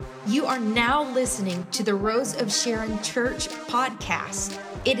You are now listening to the Rose of Sharon Church podcast.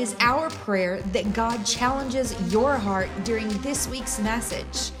 It is our prayer that God challenges your heart during this week's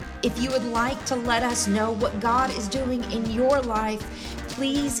message. If you would like to let us know what God is doing in your life,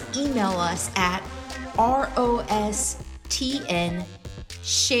 please email us at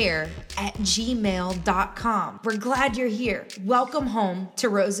rostnshare@gmail.com. We're glad you're here. Welcome home to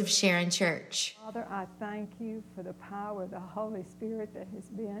Rose of Sharon Church. Father, I thank you for the power of the Holy Spirit that has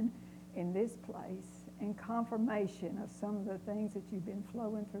been in this place and confirmation of some of the things that you've been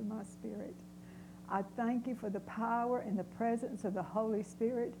flowing through my spirit. I thank you for the power and the presence of the Holy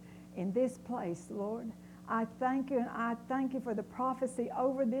Spirit in this place, Lord. I thank you, and I thank you for the prophecy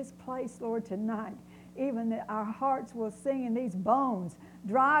over this place, Lord, tonight. Even that our hearts will sing, and these bones,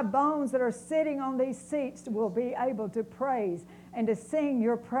 dry bones that are sitting on these seats, will be able to praise and to sing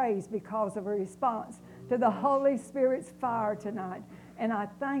your praise because of a response to the Holy Spirit's fire tonight. And I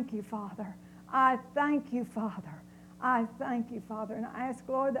thank you, Father. I thank you, Father. I thank you, Father. And I ask,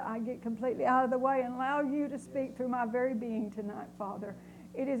 Lord, that I get completely out of the way and allow you to speak through my very being tonight, Father.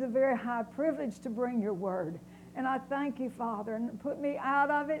 It is a very high privilege to bring your word. And I thank you, Father, and put me out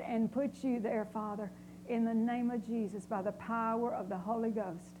of it and put you there, Father, in the name of Jesus, by the power of the Holy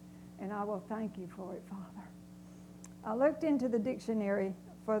Ghost. And I will thank you for it, Father. I looked into the dictionary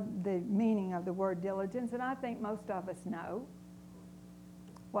for the meaning of the word diligence, and I think most of us know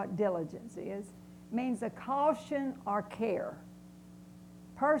what diligence is. It means a caution or care,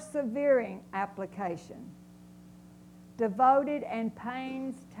 persevering application, devoted and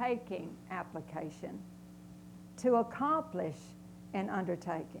painstaking application, to accomplish an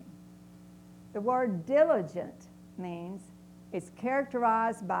undertaking. The word diligent means it's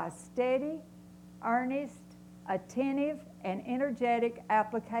characterized by steady, earnest, attentive, and energetic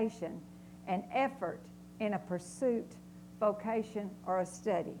application and effort in a pursuit, vocation, or a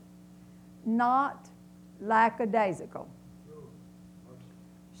study. Not lackadaisical.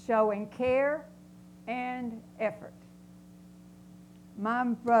 Showing care and effort. My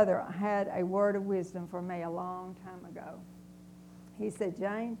brother had a word of wisdom for me a long time ago. He said,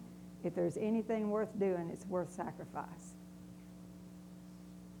 Jane, if there's anything worth doing, it's worth sacrifice.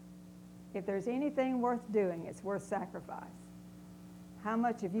 If there's anything worth doing, it's worth sacrifice. How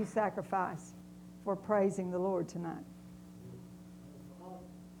much have you sacrificed for praising the Lord tonight?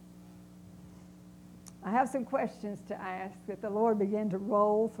 I have some questions to ask that the Lord began to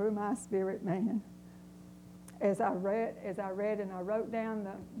roll through my spirit, man. As I read and I wrote down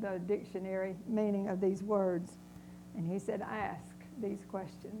the dictionary meaning of these words. And he said, ask these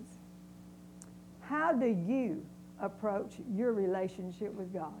questions. How do you approach your relationship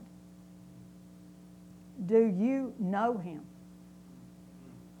with God? Do you know Him?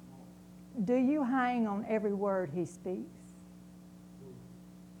 Do you hang on every word He speaks?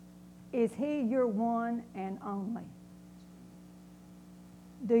 Is He your one and only?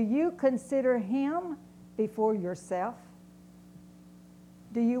 Do you consider Him before yourself?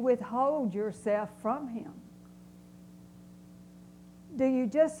 Do you withhold yourself from Him? Do you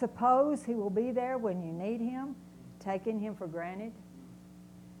just suppose He will be there when you need Him, taking Him for granted?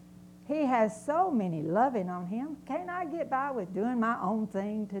 He has so many loving on Him. Can't I get by with doing my own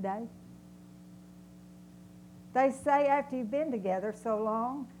thing today? They say after you've been together so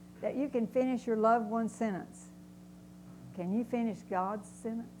long that you can finish your loved one's sentence. Can you finish God's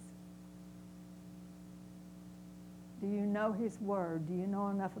sentence? Do you know His Word? Do you know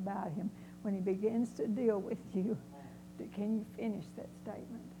enough about Him? When He begins to deal with you, can you finish that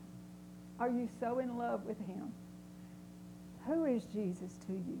statement? Are you so in love with Him? Who is Jesus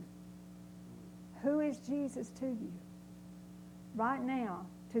to you? Who is Jesus to you? Right now,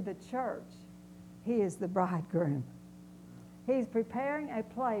 to the church, He is the bridegroom. He's preparing a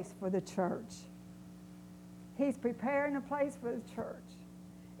place for the church. He's preparing a place for the church.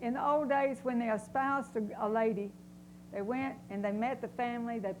 In the old days, when they espoused a lady, they went and they met the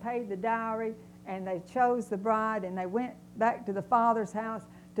family, they paid the dowry, and they chose the bride, and they went back to the father's house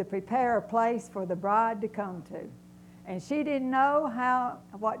to prepare a place for the bride to come to. And she didn't know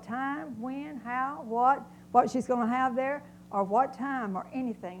what time, when, how, what she's going to have there, or what time, or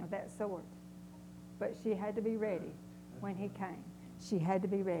anything of that sort. But she had to be ready when He came. She had to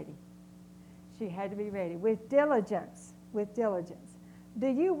be ready. She had to be ready. With diligence. With diligence. Do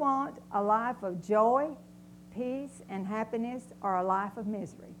you want a life of joy, peace, and happiness, or a life of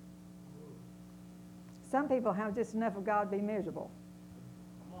misery? Some people have just enough of God to be miserable.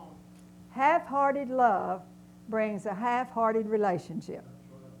 Half-hearted love brings a half-hearted relationship.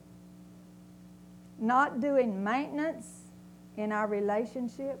 Not doing maintenance in our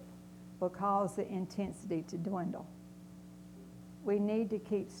relationship will cause the intensity to dwindle. We need to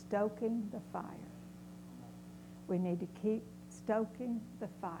keep stoking the fire. We need to keep stoking the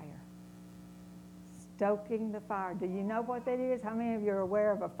fire. Stoking the fire. Do you know what that is? How many of you are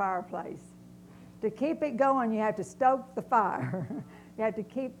aware of a fireplace? To keep it going, you have to stoke the fire. You have to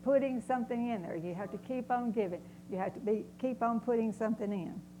keep putting something in there. You have to keep on giving. You have to keep on putting something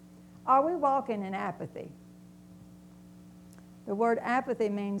in. Are we walking in apathy? The word apathy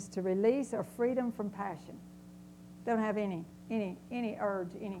means to release or freedom from passion. Don't have any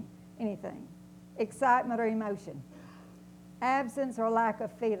urge, anything. Excitement or emotion. Absence or lack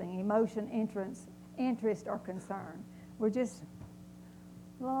of feeling, emotion, interest or concern. We're just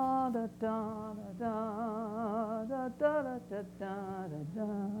la da da da da da da da da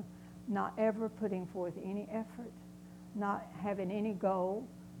da. Not ever putting forth any effort, not having any goal,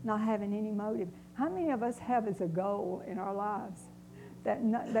 not having any motive. How many of us have as a goal in our lives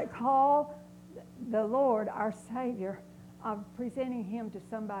that call the Lord, our Savior, of presenting Him to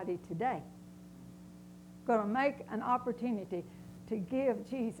somebody today? Going to make an opportunity to give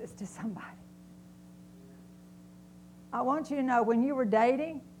Jesus to somebody. I want you to know, when you were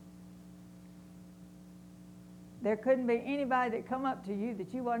dating, there couldn't be anybody that come up to you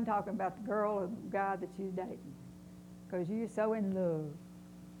that you wasn't talking about the girl or the guy that you were dating, because you're so in love.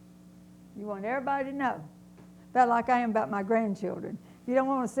 You want everybody to know. About like I am about my grandchildren. You don't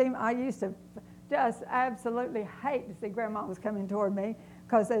want to see them. I used to just absolutely hate to see Grandma was coming toward me,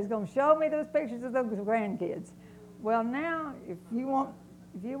 because they was going to show me those pictures of those grandkids. Well, now, if you want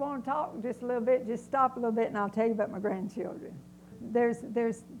to talk just a little bit, just stop a little bit, and I'll tell you about my grandchildren. There's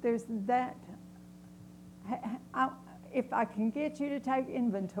that. If I can get you to take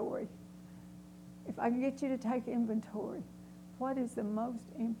inventory, what is the most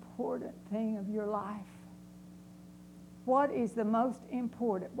important thing of your life? What is the most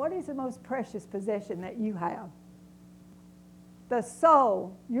important? What is the most precious possession that you have? The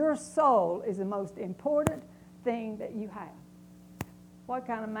soul, your soul is the most important thing that you have. What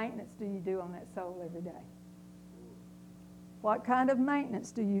kind of maintenance do you do on that soul every day? What kind of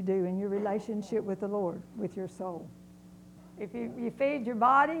maintenance do you do in your relationship with the Lord, with your soul? If you feed your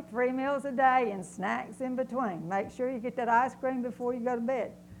body 3 meals a day and snacks in between, make sure you get that ice cream before you go to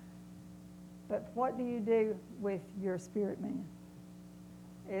bed. But what do you do with your spirit man?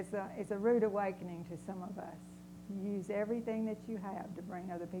 It's a rude awakening to some of us. You use everything that you have to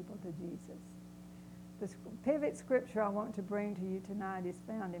bring other people to Jesus. The pivot scripture I want to bring to you tonight is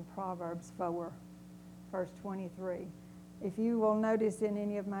found in Proverbs 4, verse 23. If you will notice in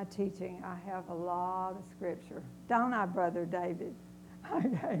any of my teaching, I have a lot of scripture. Don't I, Brother David? I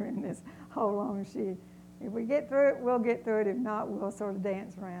gave him this whole long sheet. If we get through it, we'll get through it. If not, we'll sort of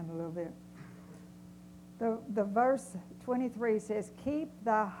dance around a little bit. The verse 23 says, "Keep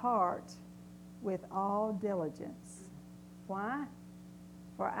thy heart with all diligence." Why?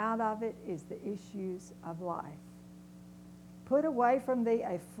 For out of it is the issues of life. Put away from thee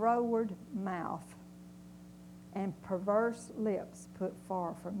a froward mouth, and perverse lips put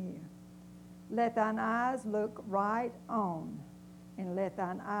far from you. Let thine eyes look right on, and let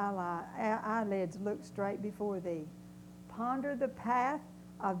thine eyelids look straight before thee. Ponder the path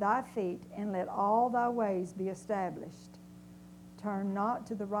of thy feet, and let all thy ways be established. Turn not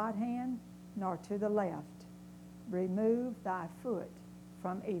to the right hand, nor to the left. Remove thy foot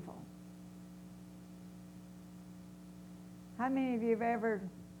from evil. How many of you have ever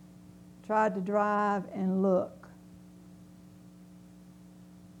tried to drive and look?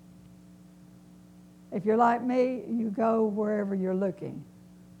 If you're like me, you go wherever you're looking.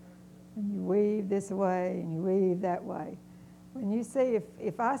 And you weave this way and you weave that way. When you see,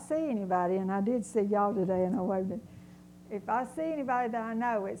 if I see anybody, and I did see y'all today and I waved it, if I see anybody that I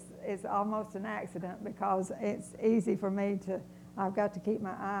know, it's almost an accident, because it's easy for me I've got to keep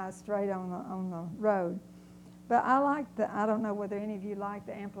my eyes straight on the road. But I don't know whether any of you like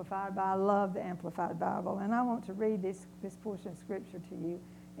the Amplified Bible. I love the Amplified Bible. And I want to read this portion of Scripture to you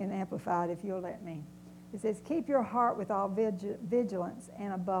in the Amplified, if you'll let me. It says, "Keep your heart with all vigilance,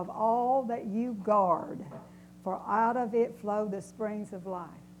 and above all that you guard, for out of it flow the springs of life."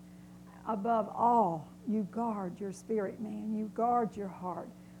 Above all, you guard your spirit, man. You guard your heart.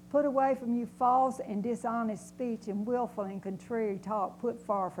 Put away from you false and dishonest speech, and willful and contrary talk put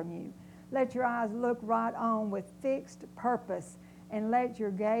far from you. Let your eyes look right on with fixed purpose, and let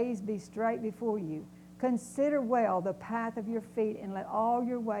your gaze be straight before you. Consider well the path of your feet, and let all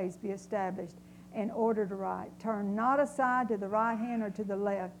your ways be established and ordered right. Turn not aside to the right hand or to the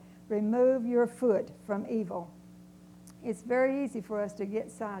left. Remove your foot from evil. It's very easy for us to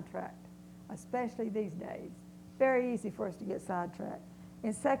get sidetracked, especially these days. Very easy for us to get sidetracked.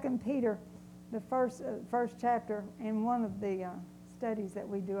 In 2 Peter, the first chapter, in one of the studies that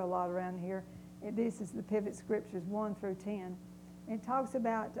we do a lot around here. This is the pivot scriptures 1 through 10. It talks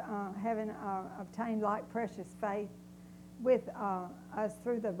about having obtained like precious faith with us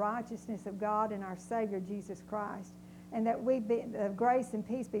through the righteousness of God and our Savior Jesus Christ, and that grace and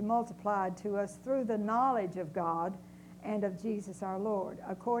peace be multiplied to us through the knowledge of God and of Jesus our Lord,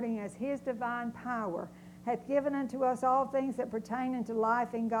 according as his divine power hath given unto us all things that pertain unto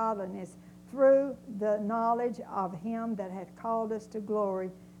life and godliness, through the knowledge of him that hath called us to glory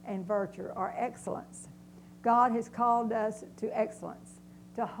and virtue, or excellence. God has called us to excellence,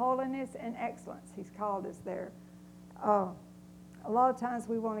 to holiness and excellence. He's called us there. A lot of times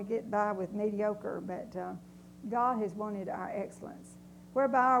we want to get by with mediocre, but God has wanted our excellence,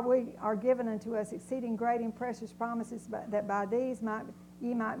 whereby we are given unto us exceeding great and precious promises, that by these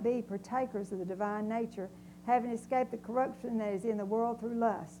ye might be partakers of the divine nature, having escaped the corruption that is in the world through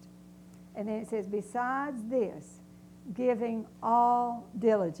lust. And then it says, besides this, giving all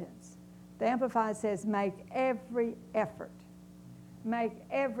diligence. The Amplified says, make every effort. Make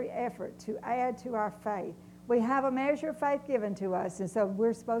every effort to add to our faith. We have a measure of faith given to us, and so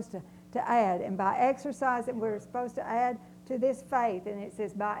we're supposed to add. And by exercising, we're supposed to add to this faith. And it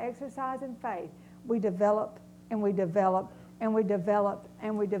says, by exercising faith, we develop and we develop and we develop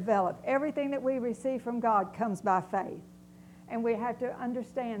and we develop. Everything that we receive from God comes by faith. And we have to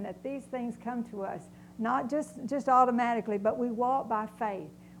understand that these things come to us not just automatically, but we walk by faith.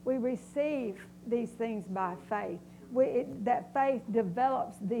 We receive these things by faith. That faith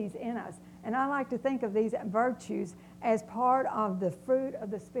develops these in us. And I like to think of these virtues as part of the fruit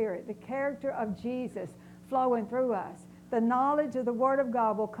of the Spirit, the character of Jesus flowing through us. The knowledge of the Word of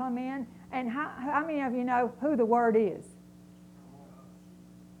God will come in. And how many of you know who the Word is?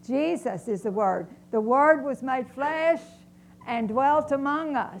 Jesus is the Word. The Word was made flesh and dwelt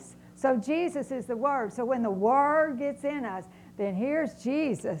among us. So Jesus is the Word. So when the Word gets in us, then here's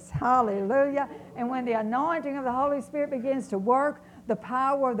Jesus. Hallelujah. And when the anointing of the Holy Spirit begins to work, the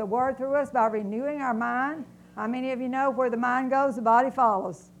power of the Word through us by renewing our mind. How many of you know where the mind goes, the body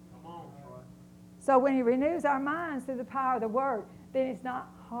follows? Come on. So when He renews our minds through the power of the Word, then it's not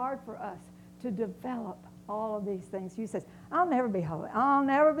hard for us to develop all of these things. You says, I'll never be holy. I'll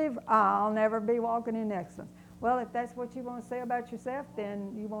never be walking in excellence. Well, if that's what you want to say about yourself,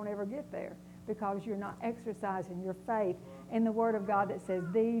 then you won't ever get there, because you're not exercising your faith in the Word of God that says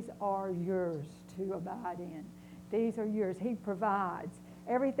these are yours to abide in. These are yours. He provides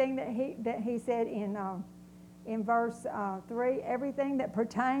everything that he said in verse 3. Everything that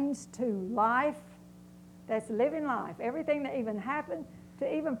pertains to life, that's living life. Everything that even happened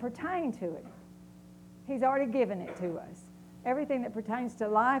to even pertain to it, He's already given it to us. Everything that pertains to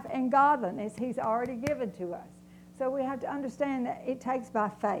life and godliness, He's already given to us. So we have to understand that it takes by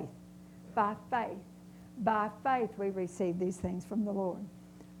faith. By faith. By faith we receive these things from the Lord.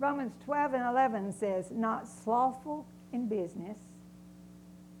 Romans 12:11 says, not slothful in business,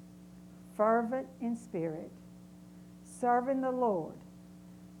 fervent in spirit, serving the Lord.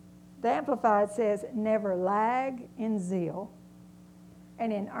 The Amplified says, never lag in zeal,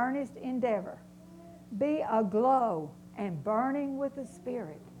 and in earnest endeavor. Be aglow and burning with the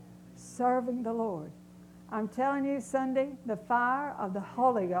Spirit, serving the Lord. I'm telling you, Sunday, the fire of the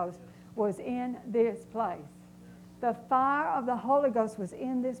Holy Ghost was in this place. The fire of the Holy Ghost was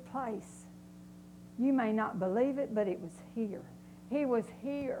in this place. You may not believe it, but it was here. He was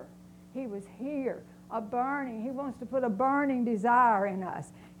here. He was here. A burning. He wants to put a burning desire in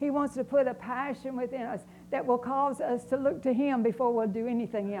us. He wants to put a passion within us that will cause us to look to Him before we'll do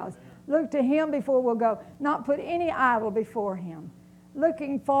anything else. Look to Him before we'll go. Not put any idol before Him.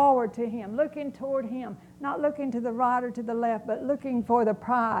 Looking forward to Him. Looking toward Him. Not looking to the right or to the left, but looking for the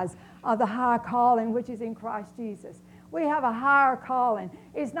prize of the high calling which is in Christ Jesus. We have a higher calling.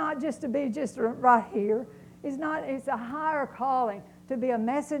 It's not just to be just right here. It's a higher calling to be a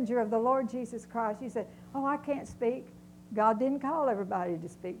messenger of the Lord Jesus Christ. You say, oh, I can't speak. God didn't call everybody to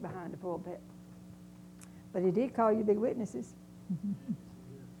speak behind the pulpit. But He did call you to be witnesses.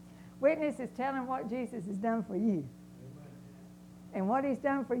 Witnesses telling what Jesus has done for you. And what He's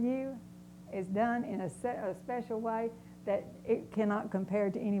done for you is done in a special way that it cannot compare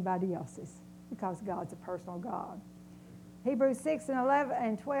to anybody else's, because God's a personal God. Hebrews 6:11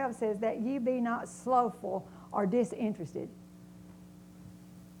 and 12 says that ye be not slothful or disinterested.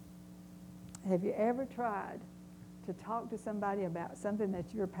 Have you ever tried to talk to somebody about something that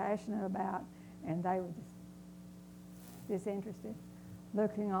you're passionate about and they were just disinterested,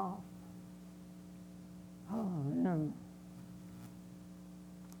 looking off? Oh, no.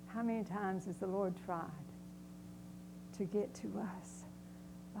 How many times has the Lord tried to get to us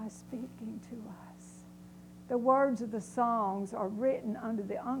by speaking to us? The words of the songs are written under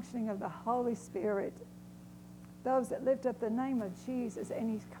the unctioning of the Holy Spirit. Those that lift up the name of Jesus, and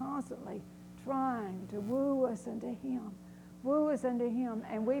He's constantly trying to woo us unto Him. Woo us unto Him,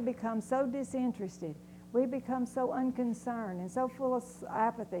 and we become so disinterested. We become so unconcerned and so full of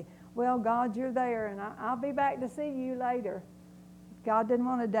apathy. Well, God, you're there, and I'll be back to see you later. God didn't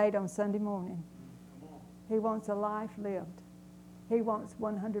want a date on Sunday morning. He wants a life lived. He wants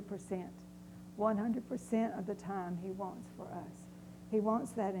 100%. 100% of the time He wants for us. He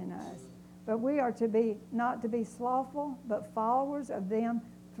wants that in us. But we are to be, not to be slothful, but followers of them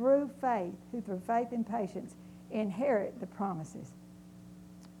through faith, who through faith and patience inherit the promises.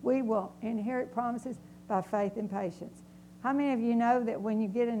 We will inherit promises by faith and patience. How many of you know that when you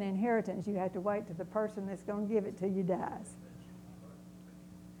get an inheritance, you have to wait till the person that's going to give it to you dies?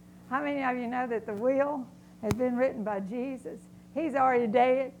 How many of you know that the will has been written by Jesus? He's already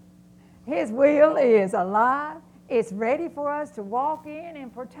dead. His will is alive. It's ready for us to walk in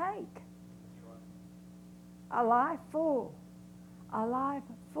and partake. A life full. A life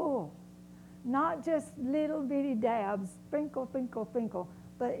full. Not just little bitty dabs, sprinkle, sprinkle, sprinkle,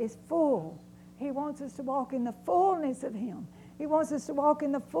 but it's full. He wants us to walk in the fullness of Him. He wants us to walk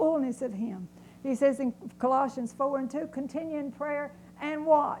in the fullness of Him. He says in Colossians 4:2, continue in prayer and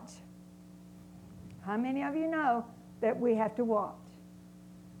watch. How many of you know that we have to watch?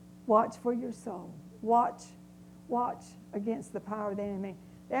 Watch for your soul. Watch against the power of the enemy.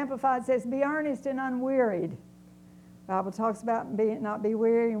 The Amplified says, be earnest and unwearied. The Bible talks about not be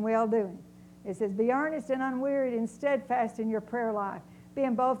weary and well-doing. It says, be earnest and unwearied and steadfast in your prayer life,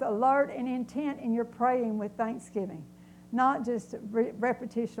 being both alert and intent in your praying with thanksgiving. Not just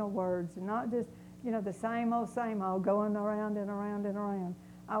repetitional words, and not just, the same old, going around and around and around.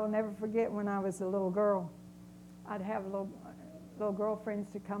 I will never forget when I was a little girl. I'd have little girlfriends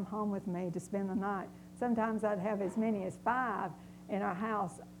to come home with me to spend the night. Sometimes I'd have as many as 5 in our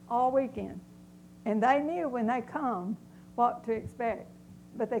house all weekend. And they knew when they come what to expect.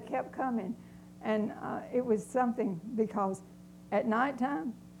 But they kept coming. And it was something, because at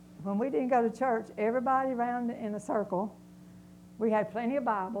nighttime, when we didn't go to church, everybody around in a circle, we had plenty of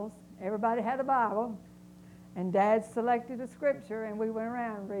Bibles. Everybody had a Bible. And Dad selected a scripture, and we went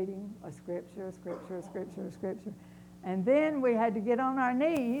around reading a scripture, a scripture, a scripture, a scripture. And then we had to get on our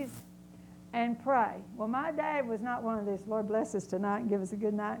knees and pray. Well, my dad was not one of this, Lord bless us tonight and give us a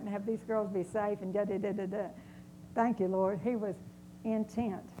good night and have these girls be safe and da-da-da-da-da. Thank you, Lord. He was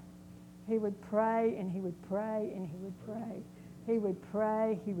intent. He would pray, and he would pray, and he would pray. He would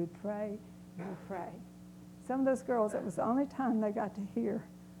pray, he would pray, he would pray. Some of those girls, that was the only time they got to hear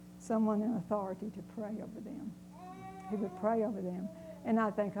someone in authority to pray over them. He would pray over them. And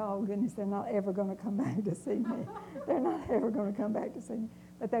I think, oh, goodness, they're not ever going to come back to see me. They're not ever going to come back to see me.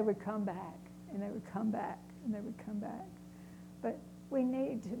 But they would come back, and they would come back, and they would come back. But we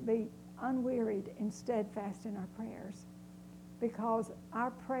need to be unwearied and steadfast in our prayers, because our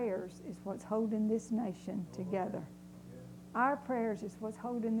prayers is what's holding this nation together. Our prayers is what's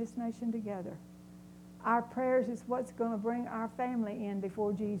holding this nation together. Our prayers is what's going to bring our family in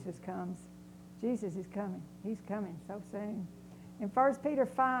before Jesus comes. Jesus is coming. He's coming so soon. In 1 Peter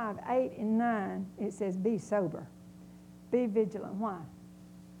 5:8-9, it says, be sober. Be vigilant. Why?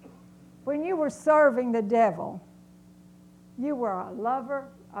 When you were serving the devil, you were a lover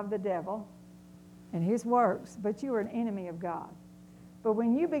of the devil and his works, but you were an enemy of God. But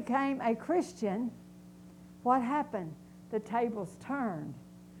when you became a Christian, what happened? The tables turned.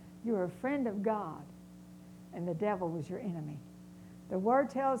 You were a friend of God, and the devil was your enemy. The Word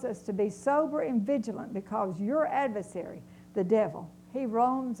tells us to be sober and vigilant, because your adversary, the devil, he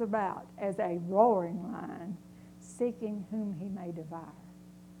roams about as a roaring lion, seeking whom he may devour.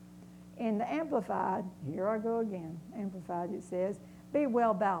 In the Amplified, here I go again, Amplified, it says, be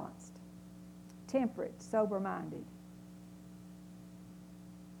well balanced, temperate, sober-minded.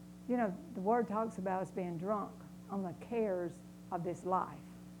 The Word talks about us being drunk on the cares of this life.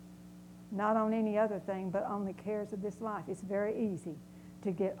 Not on any other thing, but on the cares of this life. It's very easy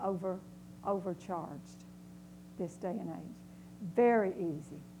to get overcharged this day and age. Very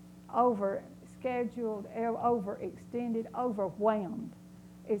easy. Over-scheduled, overextended, overwhelmed.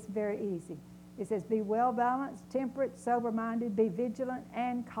 It's very easy. It says, be well-balanced, temperate, sober-minded, be vigilant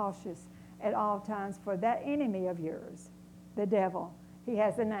and cautious at all times, for that enemy of yours, the devil, he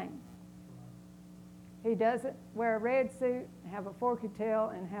has a name. He doesn't wear a red suit, have a forky tail,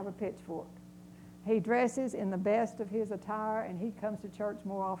 and have a pitchfork. He dresses in the best of his attire, and he comes to church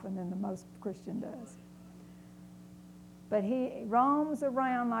more often than the most Christian does. But he roams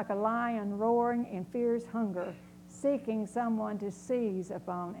around like a lion, roaring in fierce hunger, seeking someone to seize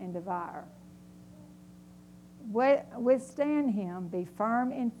upon and devour. Withstand him, be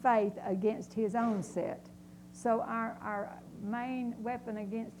firm in faith against his own set. So our main weapon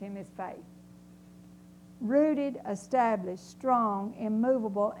against him is faith. Rooted, established, strong,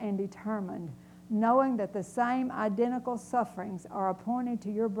 immovable, and determined, knowing that the same identical sufferings are appointed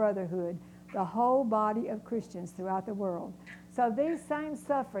to your brotherhood, the whole body of Christians throughout the world. So these same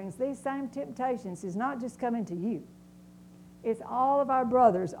sufferings, these same temptations is not just coming to you. It's all of our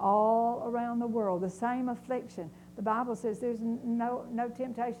brothers all around the world, the same affliction. The Bible says there's no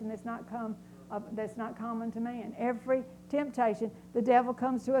temptation that's not common to man. Every temptation, the devil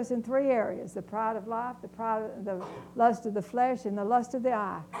comes to us in three areas: the pride of life, the lust of the flesh, and the lust of the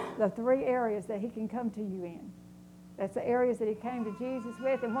eye. The three areas that he can come to you in. That's the areas that he came to Jesus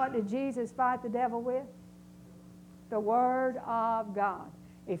with. And what did Jesus fight the devil with? The Word of God.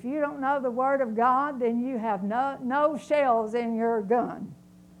 If you don't know the Word of God, then you have no shells in your gun.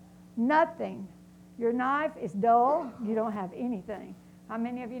 Nothing. Your knife is dull. You don't have anything. How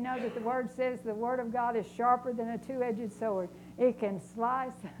many of you know that the Word says the Word of God is sharper than a two-edged sword? It can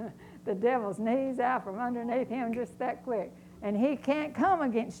slice the devil's knees out from underneath him just that quick. And he can't come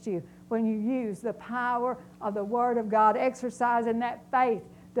against you when you use the power of the Word of God, exercising that faith,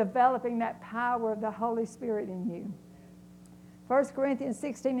 developing that power of the Holy Spirit in you. 1 Corinthians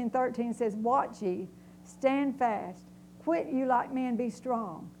 16 and 13 says, watch ye, stand fast, quit you like men, be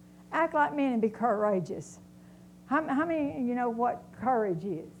strong. Act like men and be courageous. How many of you know what courage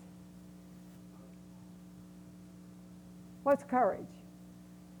is? What's courage?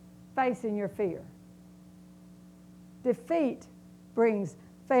 Facing your fear. Defeat brings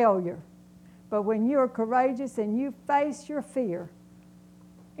failure. But when you're courageous and you face your fear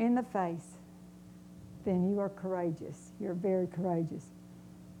in the face, then you are courageous. You're very courageous.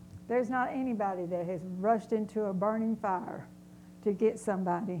 There's not anybody that has rushed into a burning fire to get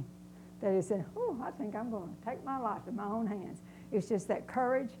somebody that has said, oh, I think I'm going to take my life in my own hands. It's just that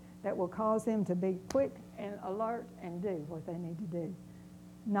courage that will cause them to be quick and alert and do what they need to do.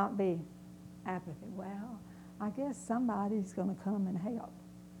 Not be apathy. Well, I guess somebody's going to come and help.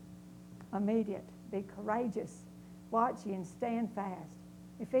 Immediate. Be courageous. Watch ye and stand fast.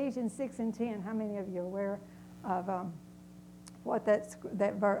 Ephesians 6 and 10, how many of you are aware of what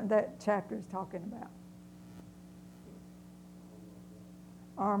that chapter is talking about?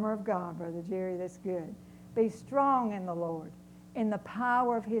 Armor of God, Brother Jerry, that's good. Be strong in the Lord, in the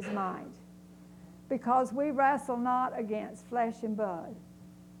power of his might, because we wrestle not against flesh and blood.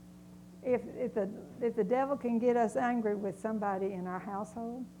 If the devil can get us angry with somebody in our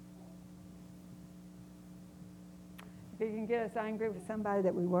household, if he can get us angry with somebody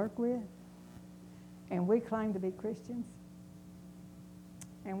that we work with, and we claim to be Christians,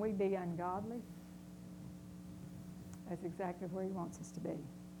 and we be ungodly, that's exactly where he wants us to be.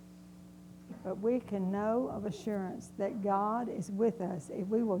 But we can know of assurance that God is with us if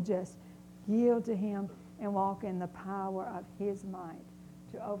we will just yield to him and walk in the power of his might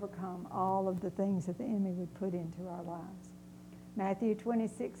to overcome all of the things that the enemy would put into our lives. Matthew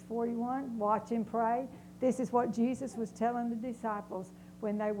 26:41, watch and pray. This is what Jesus was telling the disciples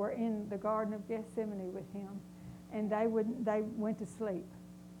when they were in the Garden of Gethsemane with him, and they went to sleep.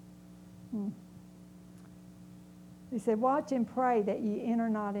 He said, watch and pray that ye enter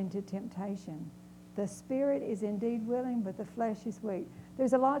not into temptation. The spirit is indeed willing, but the flesh is weak.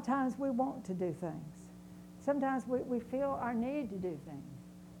 There's a lot of times we want to do things. Sometimes we feel our need to do things.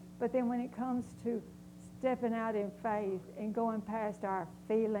 But then when it comes to stepping out in faith and going past our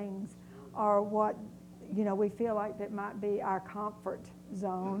feelings or what we feel like that might be our comfort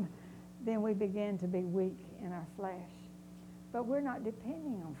zone, then we begin to be weak in our flesh. But we're not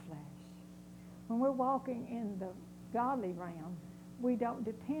depending on flesh. When we're walking in the godly realm, we don't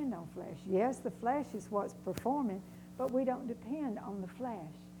depend on flesh. Yes, the flesh is what's performing, but we don't depend on the flesh.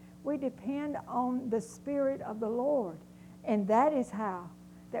 We depend on the Spirit of the Lord. And that is how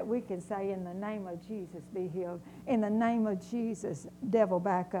that we can say, in the name of Jesus, be healed. In the name of Jesus, devil,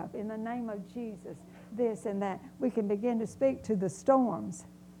 back up. In the name of Jesus, this and that. We can begin to speak to the storms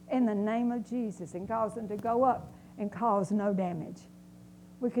in the name of Jesus and cause them to go up and cause no damage.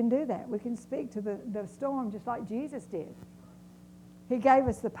 We can do that. We can speak to the storm just like Jesus did. He gave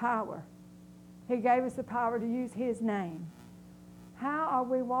us the power. He gave us the power to use his name. How are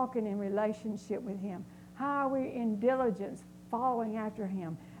we walking in relationship with him? How are we in diligence following after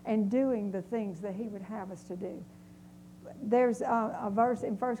him and doing the things that he would have us to do? There's a verse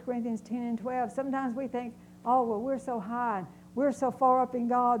in 1 Corinthians 10 and 12. Sometimes we think, oh, well, we're so high, we're so far up in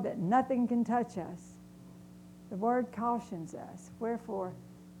God that nothing can touch us. The word cautions us. Wherefore,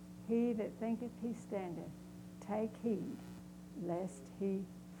 he that thinketh he standeth, take heed lest he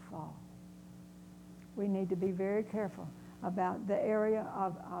fall. we need to be very careful about the area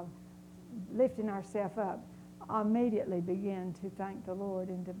of lifting ourselves up. Immediately begin to thank the Lord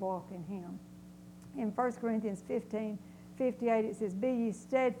and to walk in Him. In 1 Corinthians 15:58, it says, "Be ye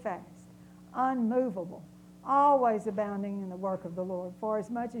steadfast, unmovable, always abounding in the work of the Lord, for as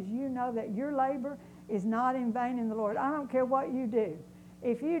much as you know that your labor is not in vain in the Lord." I don't care what you do.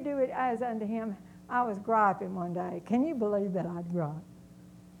 If you do it as unto Him. I was griping one day. Can you believe that I'd gripe?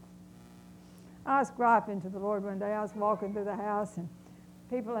 I was griping to the Lord one day. I was walking through the house, and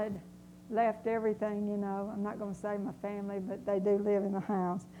people had left everything, you know. I'm not going to say my family, but they do live in the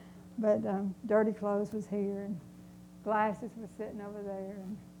house. But dirty clothes was here, and glasses were sitting over there,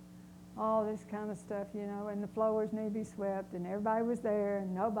 and all this kind of stuff, you know, and the floors need to be swept, and everybody was there,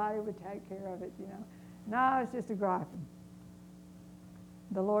 and nobody would take care of it, you know. No, it's just a griping.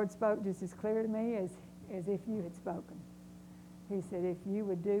 The Lord spoke just as clear to me as if you had spoken. He said, if you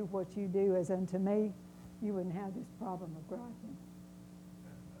would do what you do as unto me, you wouldn't have this problem of griping.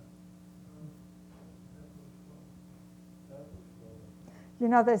 You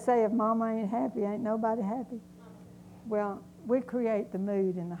know, they say if mama ain't happy, ain't nobody happy. Well, we create the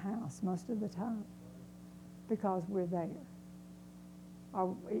mood in the house most of the time because we're there.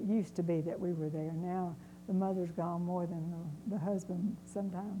 Or it used to be that we were there. Now the mother's gone more than the husband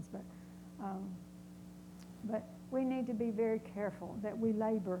sometimes. But we need to be very careful that we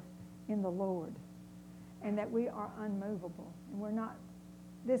labor in the Lord and that we are unmovable. And we're not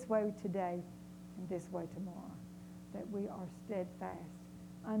this way today and this way tomorrow. That we are steadfast,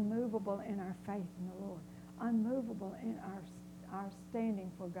 unmovable in our faith in the Lord, unmovable in our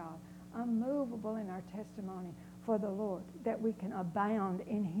standing for God, unmovable in our testimony for the Lord, that we can abound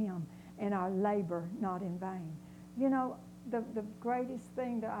in Him and our labor not in vain. You know, the greatest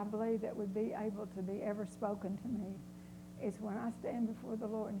thing that I believe that would be able to be ever spoken to me is when I stand before the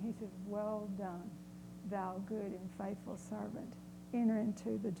Lord and He says, "Well done, thou good and faithful servant. Enter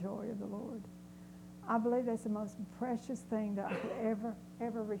into the joy of the Lord." I believe that's the most precious thing that I could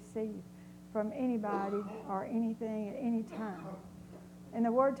ever receive from anybody or anything at any time. And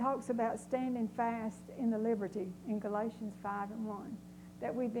the Word talks about standing fast in the liberty in Galatians 5:1,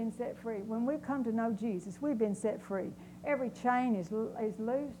 that we've been set free. When we come to know Jesus, we've been set free. Every chain is loosed.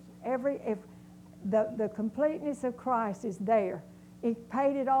 If the completeness of Christ is there. He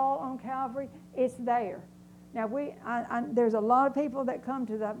paid it all on Calvary. It's there. Now, there's a lot of people that come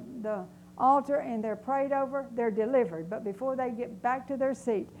to the altar and they're prayed over, they're delivered. But before they get back to their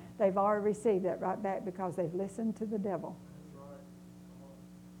seat, they've already received that right back because they've listened to the devil.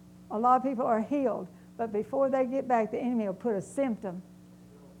 A lot of people are healed, but before they get back, the enemy will put a symptom.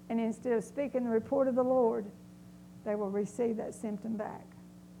 And instead of speaking the report of the Lord, they will receive that symptom back.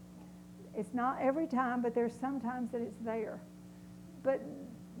 It's not every time, but there's sometimes that it's there. But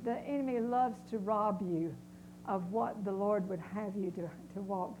the enemy loves to rob you of what the Lord would have you to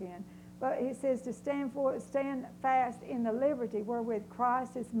walk in. But He says to stand fast in the liberty wherewith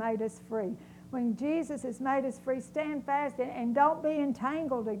Christ has made us free. When Jesus has made us free, stand fast and don't be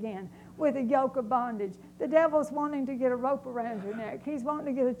entangled again with a yoke of bondage. The devil's wanting to get a rope around your neck. He's wanting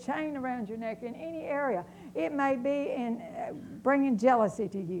to get a chain around your neck in any area. It may be in bringing jealousy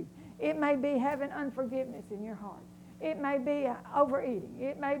to you. It may be having unforgiveness in your heart. It may be overeating.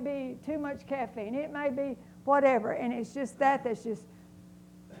 It may be too much caffeine. It may be whatever. And it's just that's just...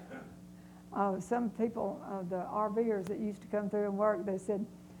 some people, the RVers that used to come through and work, they said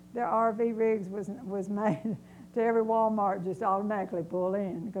their RV rigs was made to every Walmart just automatically pull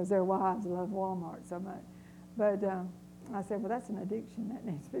in because their wives love Walmart so much. But I said, well, that's an addiction that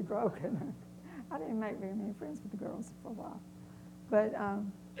needs to be broken. I didn't make very many friends with the girls for a while. But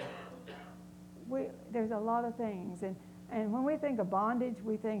there's a lot of things. And when we think of bondage,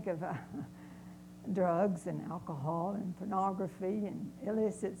 we think of drugs and alcohol and pornography and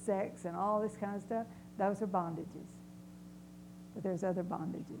illicit sex and all this kind of stuff. Those are bondages. But there's other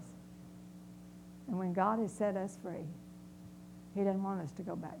bondages. And when God has set us free, He doesn't want us to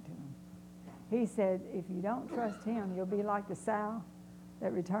go back to Him. He said, if you don't trust Him, you'll be like the sow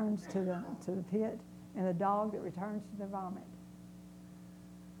that returns to the pit and the dog that returns to the vomit.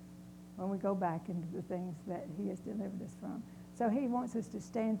 When we go back into the things that He has delivered us from. So He wants us to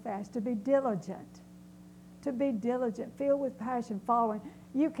stand fast, to be diligent, filled with passion, following.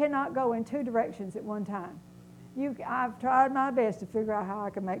 You cannot go in two directions at one time. I've tried my best to figure out how I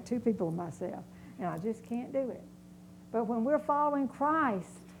can make two people of myself, and I just can't do it. But when we're following Christ,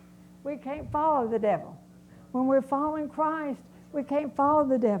 we can't follow the devil. When we're following Christ, we can't follow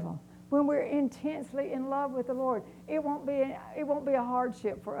the devil. When we're intensely in love with the Lord, it won't be a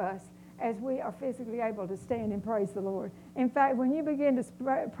hardship for us as we are physically able to stand and praise the Lord. In fact, when you begin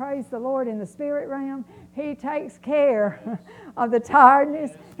to praise the Lord in the spirit realm, He takes care of the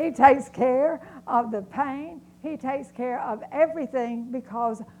tiredness. He takes care of the pain. He takes care of everything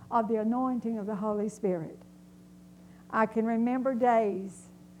because of the anointing of the Holy Spirit. I can remember days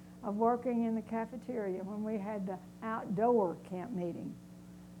of working in the cafeteria when we had the outdoor camp meeting.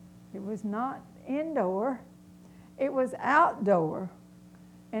 It was not indoor, it was outdoor.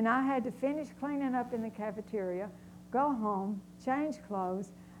 And I had to finish cleaning up in the cafeteria, go home, change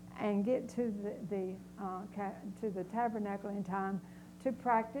clothes, and get to the tabernacle in time to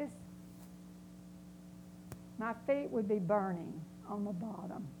practice. My feet would be burning on the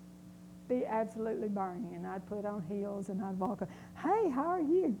bottom, be absolutely burning. And I'd put on heels and I'd walk up. Hey, how are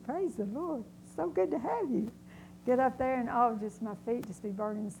you? Praise the Lord. So good to have you. Get up there and just my feet just be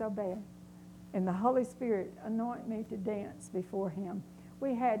burning so bad. And the Holy Spirit anoint me to dance before Him.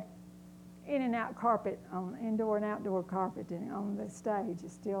 We had in and out carpet, on indoor and outdoor carpet, and on the stage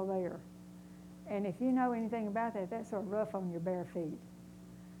is still there. And if you know anything about that, that's sort of rough on your bare feet.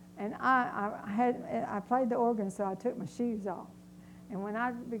 And I played the organ, so I took my shoes off. And when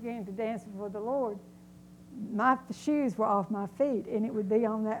I began to dance before the Lord, my shoes were off my feet, and it would be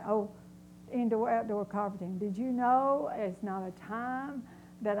on that old indoor-outdoor carpeting. Did you know it's not a time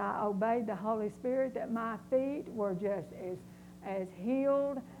that I obeyed the Holy Spirit that my feet were just as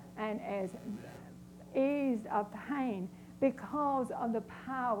healed and as eased of pain because of the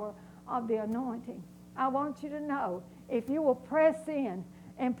power of the anointing? I want you to know, if you will press in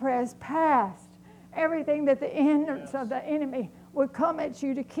and press past everything that the innards of the enemy would come at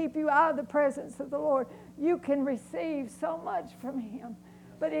you to keep you out of the presence of the Lord, you can receive so much from Him.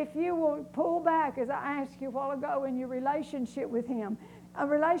 But if you will pull back, as I asked you a while ago, in your relationship with Him, a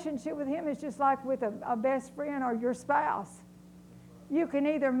relationship with Him is just like with a best friend or your spouse. You can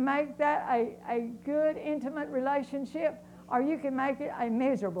either make that a good, intimate relationship, or you can make it a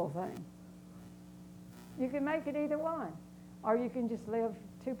miserable thing. You can make it either one. Or you can just live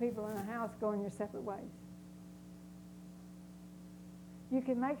two people in a house going your separate ways. You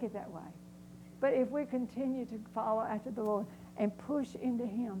can make it that way. But if we continue to follow after the Lord and push into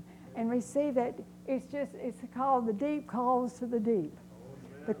Him and receive that, it's called the deep calls to the deep.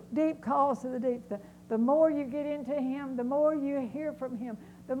 The deep calls to the deep. The more you get into Him, the more you hear from Him,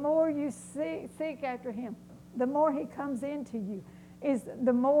 the more you seek after Him, the more He comes into you, is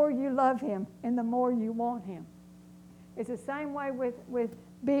the more you love Him and the more you want Him. It's the same way with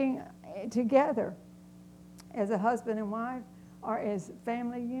being together as a husband and wife or as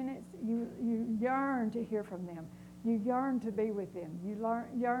family units. You yearn to hear from them. You yearn to be with them. You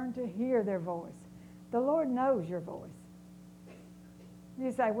yearn to hear their voice. The Lord knows your voice.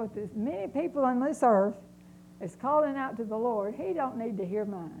 You say, well, there's many people on this earth is calling out to the Lord. He don't need to hear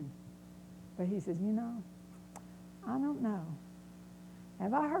mine. But He says, I don't know.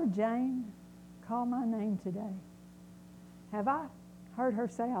 Have I heard Jane call my name today? Have I heard her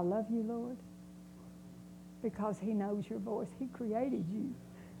say, I love you, Lord? Because He knows your voice. He created you.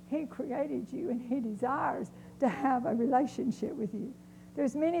 He created you, and He desires to have a relationship with you.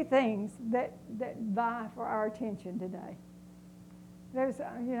 There's many things that vie for our attention today. There's,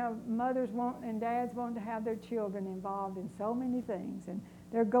 mothers and dads want to have their children involved in so many things, and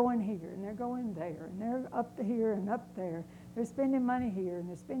they're going here, and they're going there, and they're up here and up there. They're spending money here, and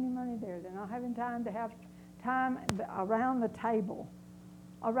they're spending money there. They're not having time to have time around the table.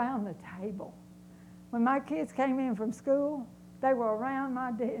 Around the table. When my kids came in from school, they were around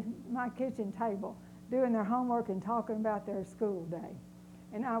my kitchen table doing their homework and talking about their school day.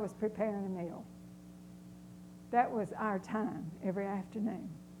 And I was preparing a meal. That was our time every afternoon.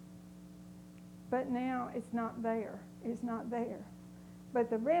 But now it's not there. It's not there. But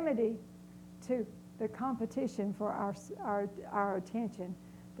the remedy to the competition for our attention,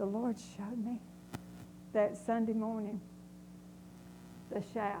 the Lord showed me that Sunday morning, the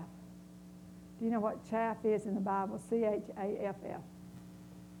chaff. Do you know what chaff is in the Bible? C-H-A-F-F.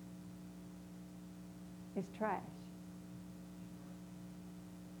 It's trash.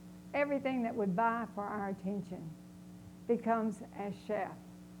 Everything that would vie for our attention becomes as chaff.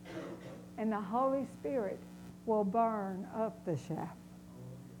 And the Holy Spirit will burn up the chaff.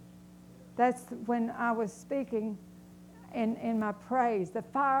 That's when I was speaking in my praise, the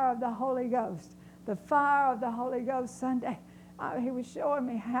fire of the Holy Ghost. The fire of the Holy Ghost Sunday. He was showing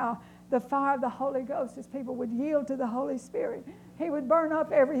me how the fire of the Holy Ghost, as people would yield to the Holy Spirit, He would burn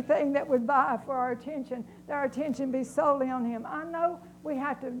up everything that would vie for our attention, that our attention be solely on Him. I know we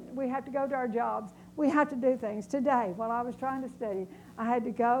have to go to our jobs. We have to do things. Today, while I was trying to study, I had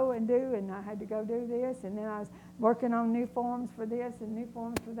to go and do, and I had to go do this, and then I was working on new forms for this and new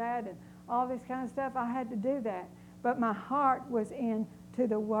forms for that, and all this kind of stuff. I had to do that. But my heart was into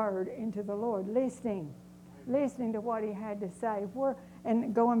the Word, into the Lord, listening to what He had to say.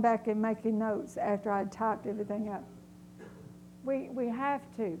 And going back and making notes after I'd typed everything up. We have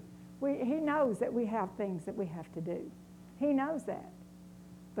to. He knows that we have things that we have to do. He knows that.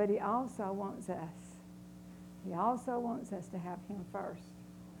 But He also wants us. He also wants us to have Him first.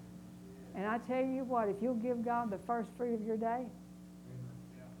 And I tell you what, if you'll give God the first fruit of your day,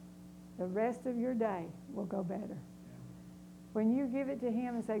 the rest of your day will go better. When you give it to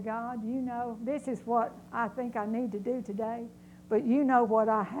Him and say, God, you know, this is what I think I need to do today, but you know what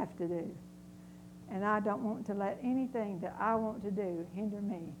I have to do. And I don't want to let anything that I want to do hinder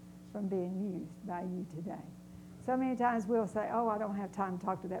me from being used by you today. So many times we'll say, oh, I don't have time to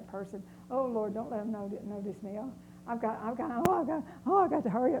talk to that person. Oh, Lord, don't let them notice me. Oh, I got to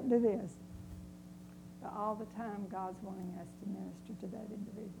hurry up and do this. But all the time, God's wanting us to minister to that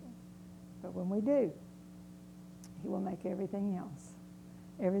individual. But when we do, He will make everything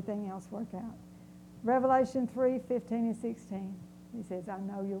else work out. Revelation 3:15 and 16, He says, I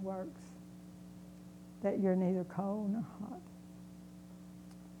know your works, that you're neither cold nor hot.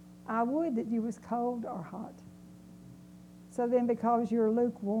 I would that you was cold or hot. So then, because you're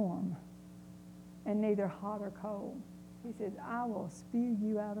lukewarm and neither hot or cold, He says, I will spew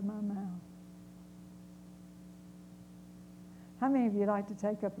you out of my mouth. How many of you like to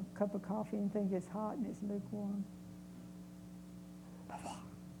take up a cup of coffee and think it's hot and it's lukewarm?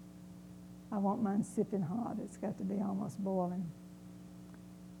 I want mine sipping hot. It's got to be almost boiling.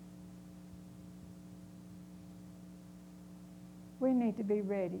 We need to be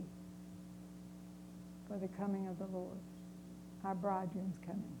ready for the coming of the Lord. Our bridegroom's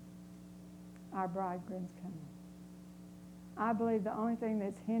coming. Our bridegroom's coming. I believe the only thing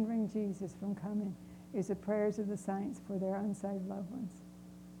that's hindering Jesus from coming is the prayers of the saints for their unsaved loved ones.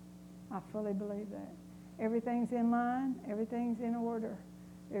 I fully believe that. Everything's in line. Everything's in order.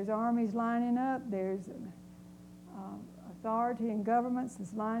 There's armies lining up. There's authority and governments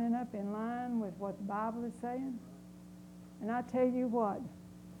that's lining up in line with what the Bible is saying. And I tell you what,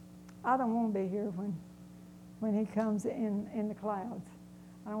 I don't want to be here when He comes in the clouds.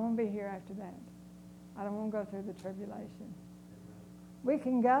 I don't want to be here after that. I don't want to go through the tribulation. We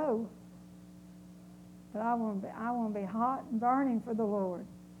can go, but I want to be hot and burning for the Lord.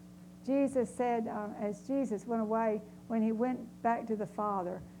 Jesus said, as Jesus went away, when He went back to the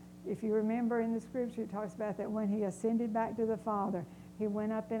Father, if you remember in the Scripture, it talks about that when He ascended back to the Father, He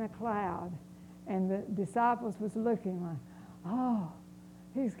went up in a cloud, and the disciples was looking like, oh,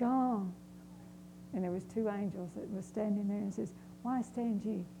 He's gone. And there was two angels that were standing there and says, why stand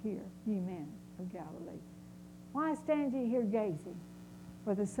ye here, ye men of Galilee? Why stand ye here gazing?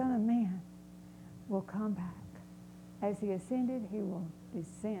 For the Son of Man will come back. As He ascended, He will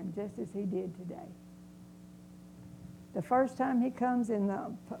descend just as He did today. The first time He comes in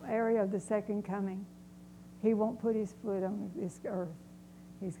the area of the second coming, He won't put His foot on this earth.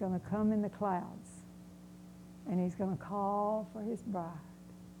 He's going to come in the clouds, and He's going to call for His bride.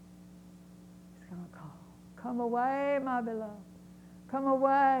 He's going to call, come away, my beloved. Come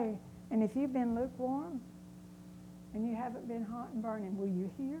away. And if you've been lukewarm and you haven't been hot and burning, will you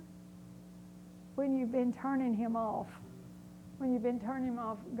hear? When you've been turning Him off,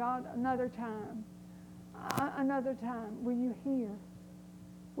 God, another time, will you hear?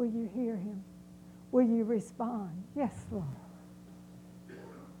 Will you hear Him? Will you respond? Yes, Lord.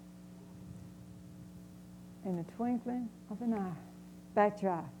 In the twinkling of an eye, bat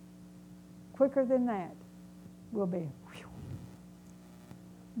your eye. Quicker than that, we'll be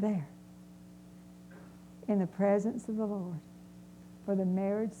there in the presence of the Lord for the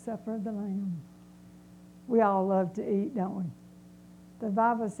marriage supper of the Lamb. We all love to eat, don't we? The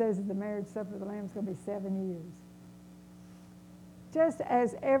Bible says that the marriage supper of the Lamb is going to be 7 years. Just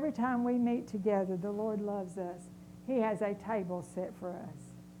as every time we meet together, the Lord loves us. He has a table set for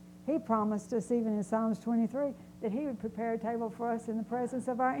us. He promised us even in Psalms 23 that He would prepare a table for us in the presence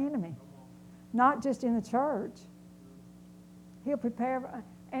of our enemy. Not just in the church. He'll prepare,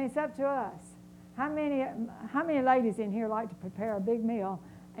 and it's up to us. How many ladies in here like to prepare a big meal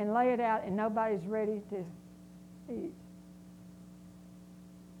and lay it out and nobody's ready to eat?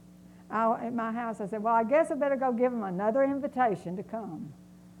 At my house, I said, well, I guess I better go give them another invitation to come.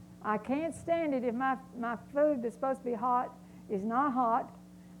 I can't stand it if my food that's supposed to be hot is not hot,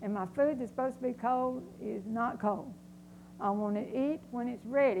 and my food that's supposed to be cold is not cold. I want to eat when it's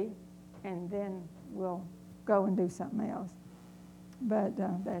ready, and then we'll go and do something else. But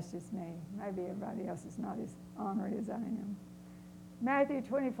that's just me. Maybe everybody else is not as honorary as I am. Matthew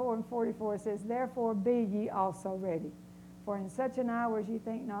 24:44 says, "Therefore be ye also ready, for in such an hour as ye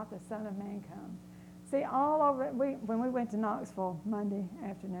think not, the Son of Man comes." See, all over, when we went to Knoxville Monday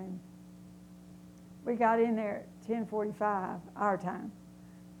afternoon, we got in there at 10:45 our time,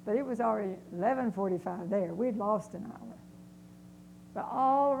 but it was already 11:45 there. We'd lost an hour. But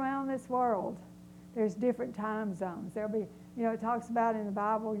all around this world, there's different time zones. There'll be, it talks about in the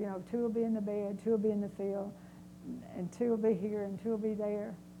Bible, 2 will be in the bed, 2 will be in the field, and 2 will be here, and 2 will be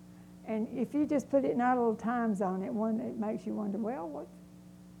there. And if you just put it in our little time zone, it makes you wonder, well, what?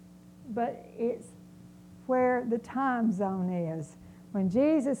 But it's where the time zone is. When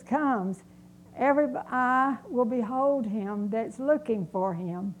Jesus comes, every eye will behold him that's looking for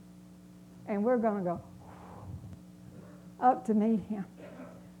him, and we're going to go up to meet him.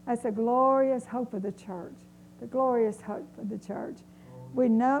 That's a glorious hope of the church, the glorious hope of the church. We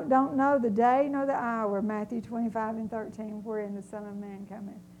don't know the day nor the hour, Matthew 25:13, wherein the Son of Man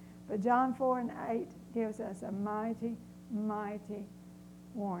cometh. But John 4:8 gives us a mighty, mighty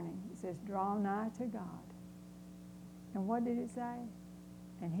warning. It says, draw nigh to God. And what did it say?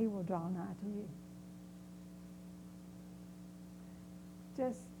 And he will draw nigh to you.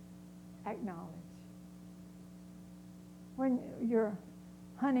 Just acknowledge. When your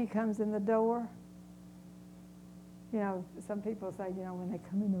honey comes in the door, some people say, when they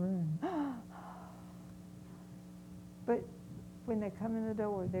come in the room. But when they come in the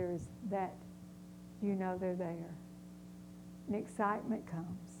door, there is that, they're there. And excitement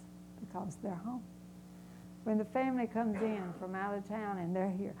comes because they're home. When the family comes in from out of town and they're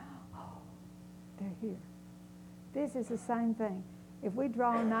here, they're here. This is the same thing. If we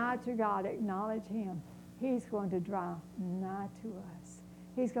draw nigh to God, acknowledge him, he's going to draw nigh to us.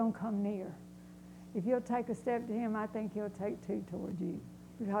 He's going to come near. If you'll take a step to him, I think he'll take 2 toward you.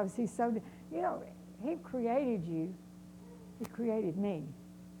 Because he's so, he created you. He created me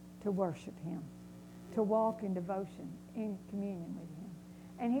to worship him, to walk in devotion, in communion with him.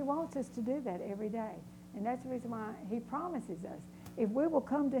 And he wants us to do that every day. And that's the reason why he promises us. If we will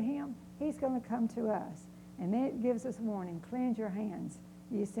come to him, he's going to come to us. And then it gives us warning. Cleanse your hands,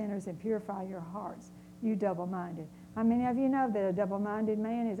 ye sinners, and purify your hearts, you double-minded. How many of you know that a double-minded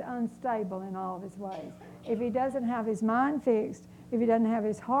man is unstable in all of his ways? If he doesn't have his mind fixed, if he doesn't have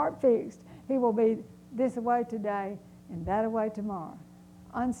his heart fixed, he will be this way today and that away tomorrow.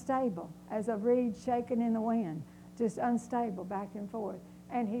 Unstable, as a reed shaken in the wind, just unstable back and forth.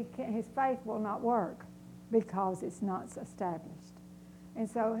 And his faith will not work because it's not established. And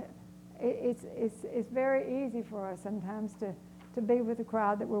so it's very easy for us sometimes to be with the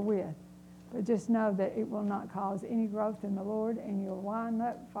crowd that we're with. But just know that it will not cause any growth in the Lord, and you'll wind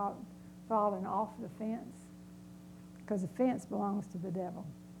up falling off the fence, because the fence belongs to the devil.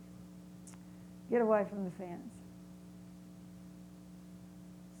 Get away from the fence.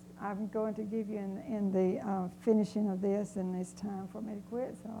 I'm going to give you in the finishing of this, and it's time for me to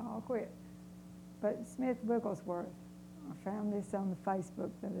quit, so I'll quit. But Smith Wigglesworth, I found this on the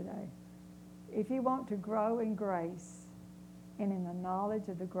Facebook the other day. If you want to grow in grace and in the knowledge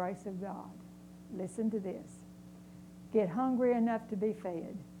of the grace of God, listen to this. Get hungry enough to be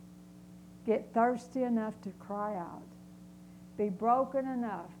fed. Get thirsty enough to cry out. Be broken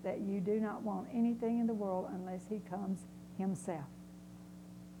enough that you do not want anything in the world unless he comes himself.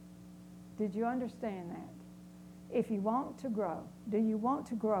 Did you understand that? If you want to grow, do you want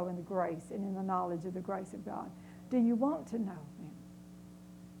to grow in the grace and in the knowledge of the grace of God? Do you want to know him?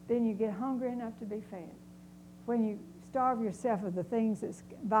 Then you get hungry enough to be fed. When you starve yourself of the things that's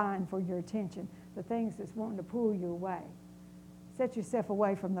vying for your attention, the things that's wanting to pull you away, set yourself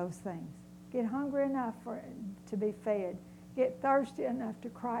away from those things. Get hungry enough to be fed. Get thirsty enough to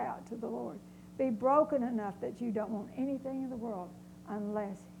cry out to the Lord. Be broken enough that you don't want anything in the world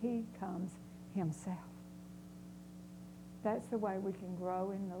unless he comes himself. That's the way we can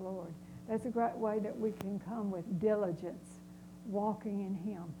grow in the Lord. That's a great way that we can come with diligence, walking in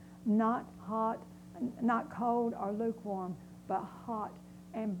him. Not hot, not cold or lukewarm, but hot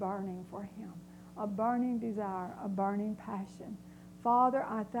and burning for him. A burning desire, a burning passion. Father,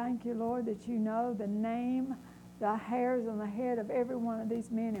 I thank you, Lord, that you know the name, the hairs on the head of every one of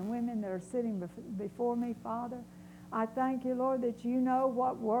these men and women that are sitting before me, Father. I thank you, Lord, that you know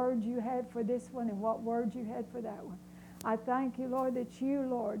what words you had for this one and what words you had for that one. I thank you, Lord, that you,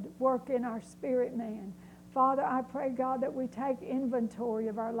 Lord, work in our spirit man. Father, I pray, God, that we take inventory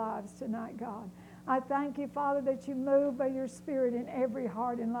of our lives tonight, God. I thank you, Father, that you move by your Spirit in every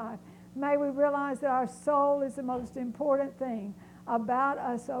heart and life. May we realize that our soul is the most important thing about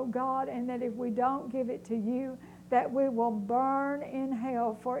us, oh God, and that if we don't give it to you, that we will burn in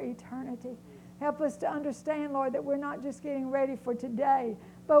hell for eternity. Help us to understand, Lord, that we're not just getting ready for today,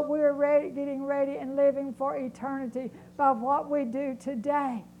 but we're getting ready and living for eternity by what we do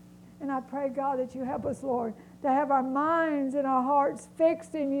today. And I pray, God, that you help us, Lord, to have our minds and our hearts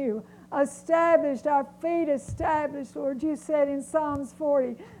fixed in you, established, our feet established, Lord. You said in Psalms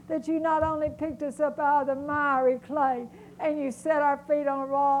 40 that you not only picked us up out of the miry clay and you set our feet on a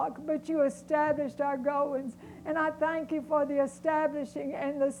rock, but you established our goings. And I thank you for the establishing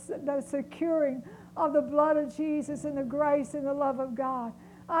and the securing of the blood of Jesus and the grace and the love of God.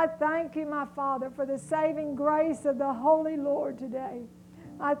 I thank you, my Father, for the saving grace of the Holy Lord today.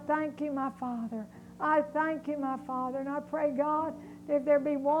 I thank you, my Father. I thank you, my Father. And I pray, God, that if there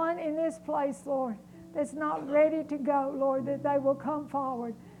be one in this place, Lord, that's not ready to go, Lord, that they will come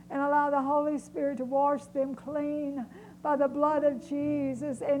forward and allow the Holy Spirit to wash them clean by the blood of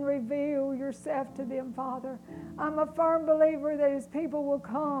Jesus and reveal yourself to them, Father. I'm a firm believer that as people will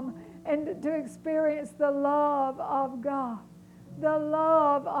come and to experience the love of God, the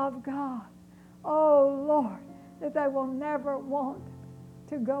love of God, oh, Lord, that they will never want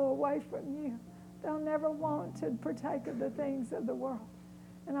to go away from you. They'll never want to partake of the things of the world.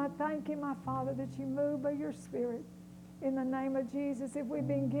 And I thank you, my Father, that you move by your Spirit in the name of Jesus. If we've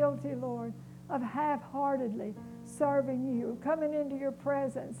been guilty, Lord, of half-heartedly serving you, coming into your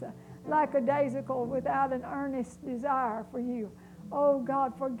presence lackadaisical without an earnest desire for you, oh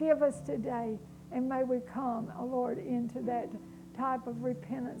God, forgive us today, and may we come, oh Lord, into that type of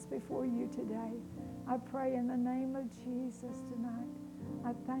repentance before you today. I pray in the name of Jesus tonight.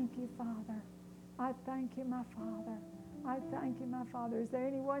 I thank you, Father. I thank you, my Father. I thank you, my Father. Is there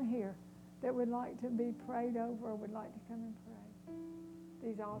anyone here that would like to be prayed over or would like to come and pray?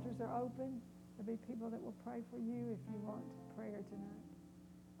 These altars are open. There'll be people that will pray for you if you want prayer tonight.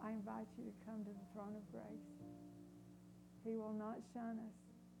 I invite you to come to the throne of grace. He will not shun us.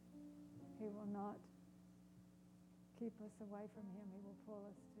 He will not keep us away from him. He will pull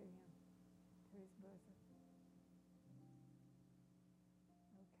us to him, to his bosom.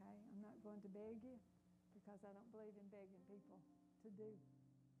 Okay, I'm not going to beg you because I don't believe in begging people to do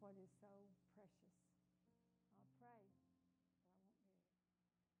what is so precious.